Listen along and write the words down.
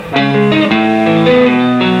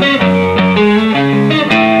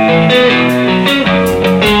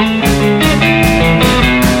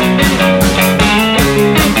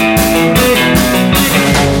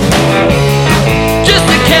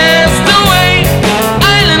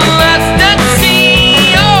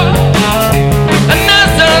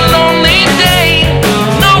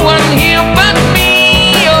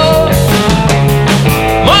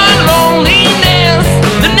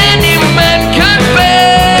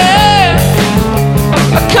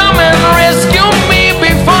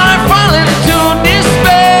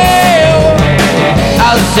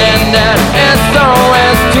Send an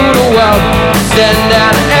SOS to the world. Send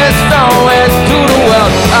an SOS to the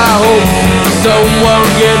world. I hope someone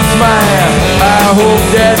gets mine. I hope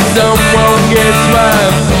that someone gets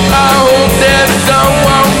mine. I hope that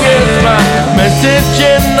someone gets mine. Message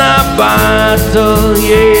in a bottle,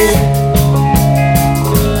 yeah.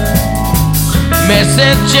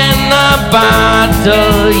 Message in a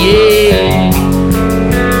bottle, yeah.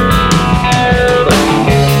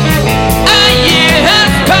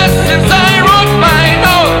 Since I wrote my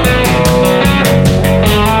note,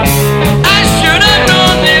 I should have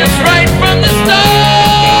known this right from the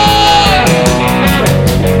start.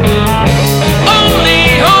 Only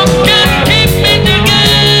hope can keep me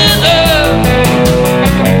together.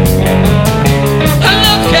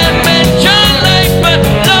 Love can make your life, but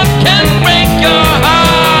love can break your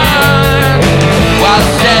heart. Well,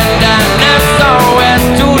 send an SOS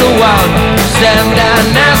to the world. Send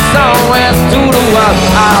an SOS to the world.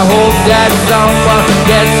 I hope that someone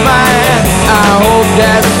gets mine. I hope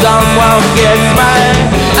that someone gets mine.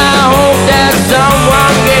 I hope that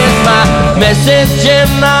someone gets my message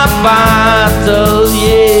in a bottle,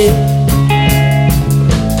 yeah.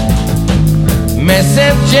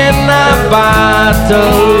 Message in a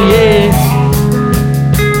bottle, yeah.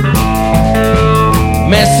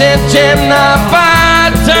 Message in a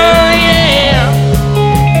bottle, yeah.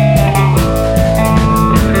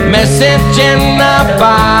 Message in a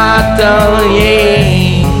bottle, yeah.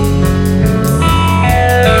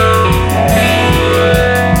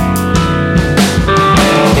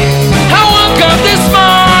 I woke up this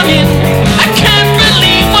morning, I can't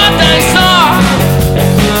believe what I saw.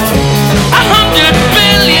 100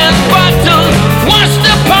 billion bottles washed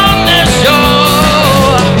upon the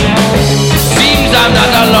shore. Seems I'm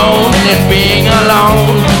not alone in being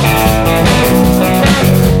alone.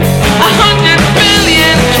 100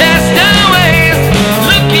 billion castaways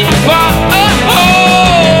looking for a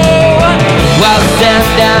home. Well,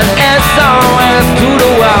 send an SOS to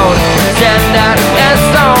the world. Send an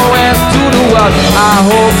SOS to the world. I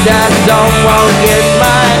hope that someone gets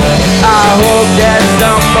mine. I hope that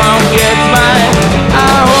someone gets mine.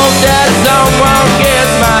 I hope that someone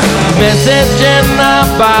gets mine. Message in a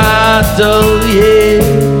bottle, yeah.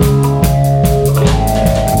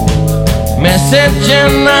 Message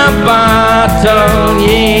in a bottle,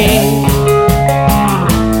 yeah.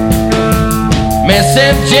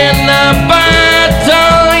 Message in a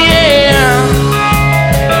bottle, yeah.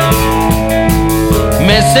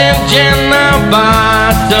 Message in a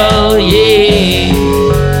bottle, yeah.